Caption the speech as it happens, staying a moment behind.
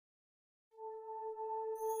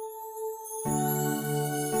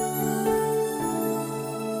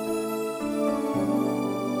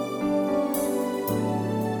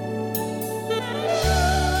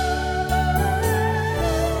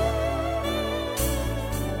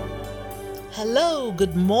Hello,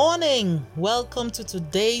 good morning. Welcome to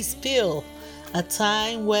today's Pill, a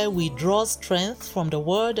time where we draw strength from the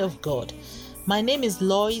Word of God. My name is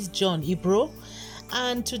Lois John Ibro,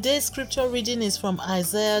 and today's scripture reading is from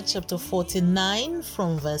Isaiah chapter 49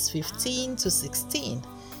 from verse 15 to 16.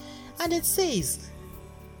 And it says,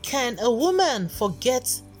 "Can a woman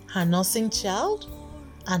forget her nursing child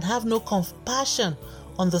and have no compassion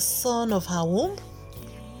on the son of her womb?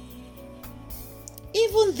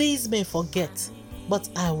 Even these may forget, but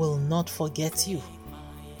I will not forget you.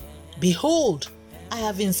 Behold, I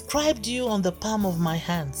have inscribed you on the palm of my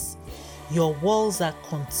hands. Your walls are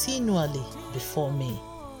continually before me."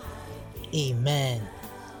 Amen.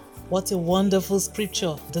 What a wonderful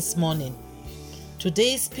scripture this morning.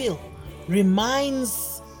 Today's pill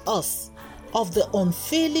reminds us of the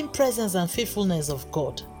unfailing presence and faithfulness of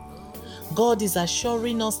God. God is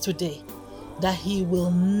assuring us today that He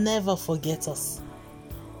will never forget us.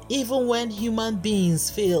 Even when human beings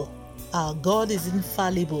fail, our God is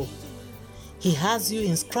infallible. He has you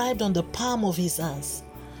inscribed on the palm of His hands,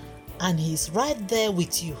 and He's right there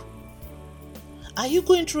with you. Are you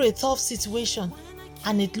going through a tough situation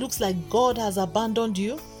and it looks like God has abandoned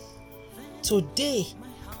you? Today,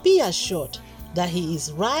 be assured that He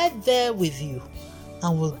is right there with you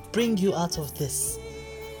and will bring you out of this.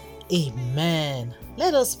 Amen.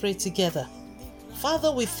 Let us pray together.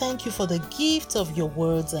 Father, we thank you for the gift of your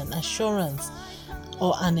words and assurance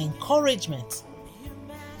or an encouragement.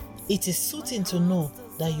 It is soothing to know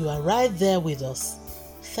that you are right there with us.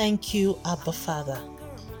 Thank you, Abba Father.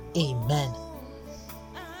 Amen.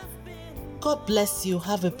 God bless you.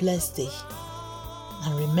 Have a blessed day.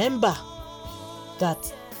 And remember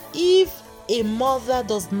that if a mother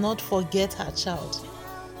does not forget her child,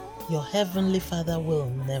 your Heavenly Father will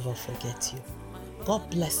never forget you. God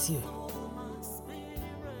bless you.